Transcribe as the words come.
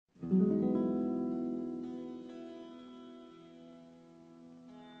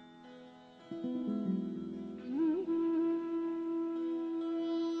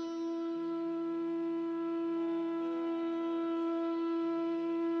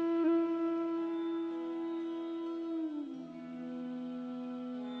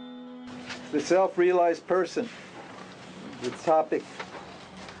The self-realized person. The topic.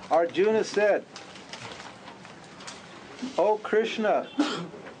 Arjuna said, "O Krishna,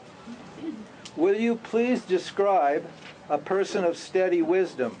 will you please describe a person of steady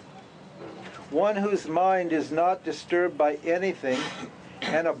wisdom, one whose mind is not disturbed by anything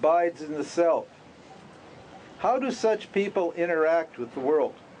and abides in the self? How do such people interact with the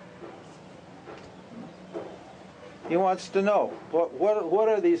world?" He wants to know what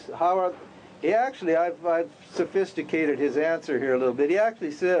are these? How are? He actually, I've sophisticated his answer here a little bit. He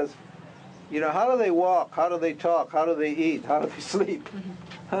actually says, how do they walk? How do they talk? How do they eat? How do they sleep?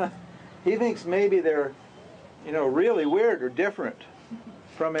 He thinks maybe they're, really weird or different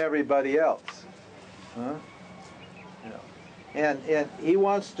from everybody else. And he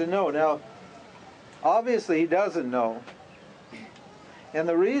wants to know. Now, obviously he doesn't know. And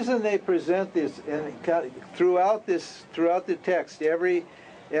the reason they present this, and throughout the text, every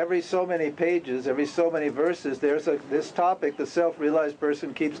so many pages, every so many verses, there's this topic, the self-realized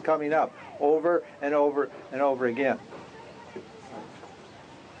person, keeps coming up over and over and over again.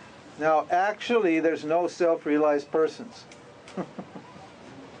 Now, actually, there's no self-realized persons.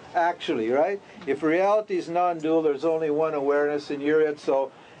 Actually, right? If reality is non-dual, there's only one awareness, and you're it,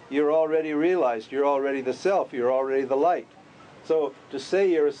 so you're already realized. You're already the self. You're already the light. So to say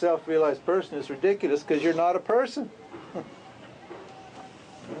you're a self-realized person is ridiculous because you're not a person.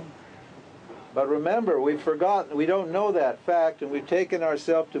 But remember, we've forgotten, we don't know that fact, and we've taken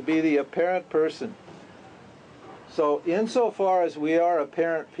ourselves to be the apparent person. So insofar as we are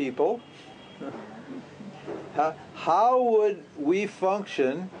apparent people, how would we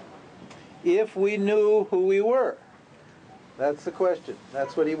function if we knew who we were? That's the question.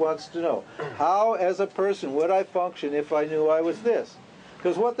 That's what he wants to know. How, as a person, would I function if I knew I was this?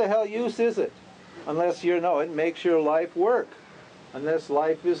 Because what the hell use is it? Unless it makes your life work. Unless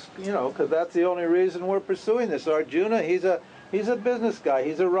life is, because that's the only reason we're pursuing this. Arjuna, he's a business guy.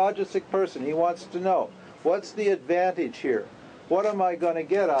 He's a Rajasic person. He wants to know, what's the advantage here? What am I going to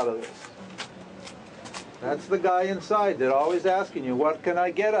get out of this? That's the guy inside that always asking you, what can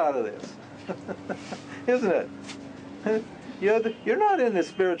I get out of this? Isn't it? You're not in the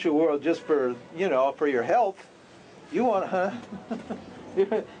spiritual world just for, for your health. You want,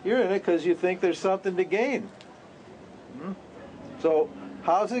 you're in it because you think there's something to gain. So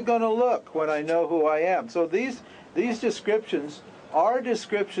how's it going to look when I know who I am? So these descriptions are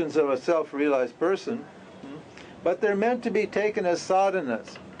descriptions of a self-realized person, but they're meant to be taken as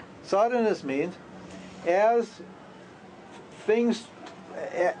sadhanas. Sadhanas means as things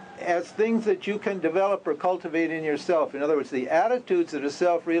that you can develop or cultivate in yourself. In other words, the attitudes that a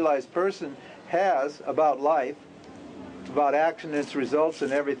self-realized person has about life, about action, its results,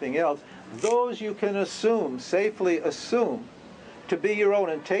 and everything else, those you can safely assume to be your own,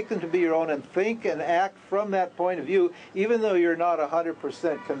 and take them to be your own, and think and act from that point of view, even though you're not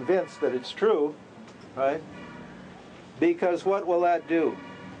 100% convinced that it's true, right? Because what will that do?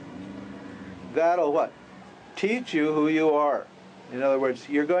 That'll what? Teach you who you are. In other words,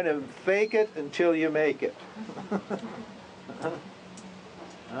 you're going to fake it until you make it.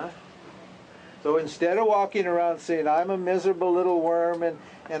 So instead of walking around saying, I'm a miserable little worm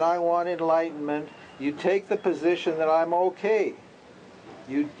and I want enlightenment, you take the position that I'm okay.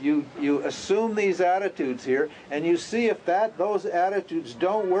 You assume these attitudes here, and you see if those attitudes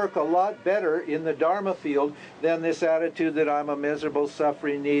don't work a lot better in the Dharma field than this attitude that I'm a miserable,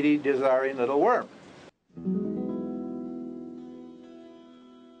 suffering, needy, desiring little worm.